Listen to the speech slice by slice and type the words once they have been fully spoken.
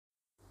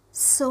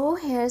So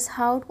here's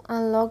how to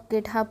unlock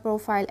GitHub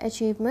profile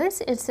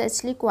achievements. It's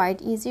actually quite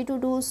easy to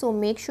do, so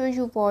make sure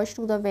you watch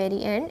to the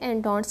very end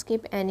and don't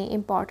skip any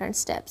important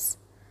steps.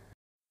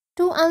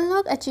 To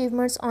unlock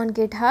achievements on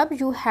GitHub,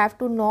 you have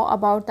to know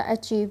about the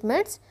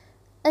achievements.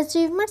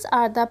 Achievements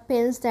are the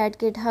pins that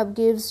GitHub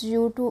gives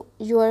you to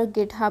your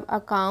GitHub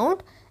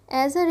account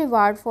as a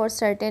reward for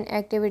certain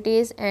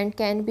activities and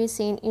can be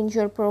seen in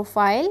your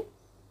profile.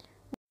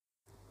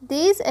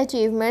 These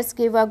achievements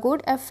give a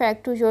good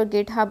effect to your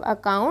GitHub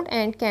account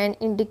and can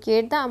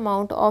indicate the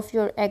amount of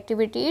your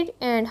activity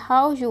and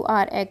how you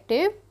are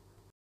active.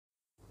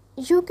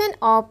 You can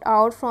opt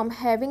out from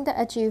having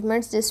the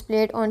achievements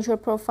displayed on your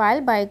profile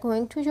by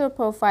going to your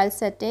profile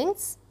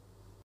settings.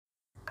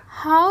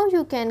 How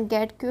you can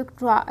get Quick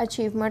Draw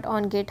achievement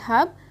on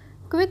GitHub?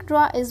 Quick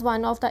Draw is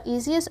one of the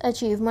easiest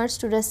achievements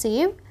to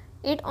receive.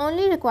 It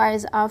only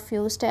requires a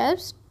few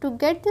steps. To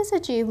get this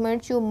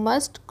achievement, you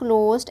must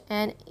close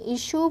and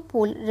issue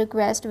pull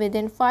request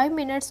within 5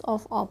 minutes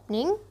of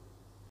opening.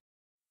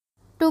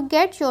 To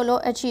get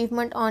YOLO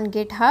achievement on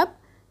GitHub,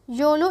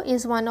 YOLO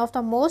is one of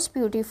the most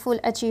beautiful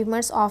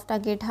achievements of the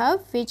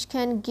GitHub, which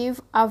can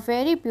give a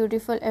very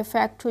beautiful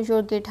effect to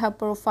your GitHub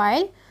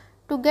profile.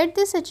 To get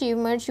this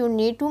achievement, you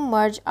need to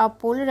merge a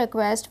pull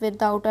request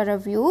without a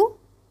review.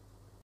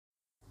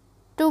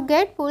 To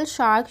get pull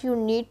shark, you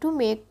need to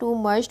make 2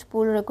 merged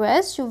pull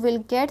requests. You will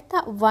get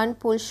the 1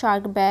 pull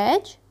shark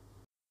badge.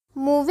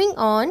 Moving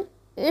on,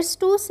 it's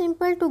too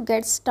simple to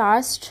get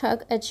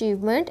Starstruck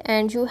achievement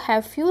and you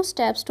have few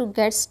steps to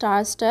get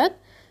Starstruck.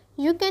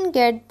 You can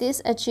get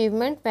this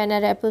achievement when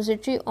a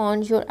repository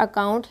on your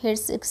account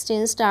hits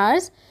 16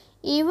 stars.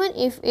 Even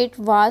if it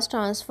was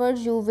transferred,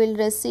 you will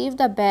receive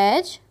the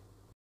badge.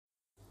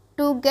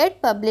 To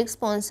get public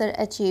sponsor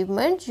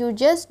achievement, you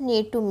just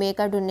need to make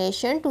a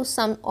donation to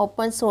some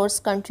open source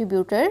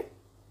contributor.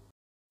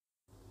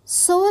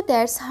 So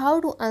that's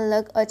how to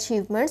unlock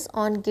achievements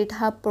on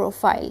GitHub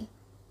profile.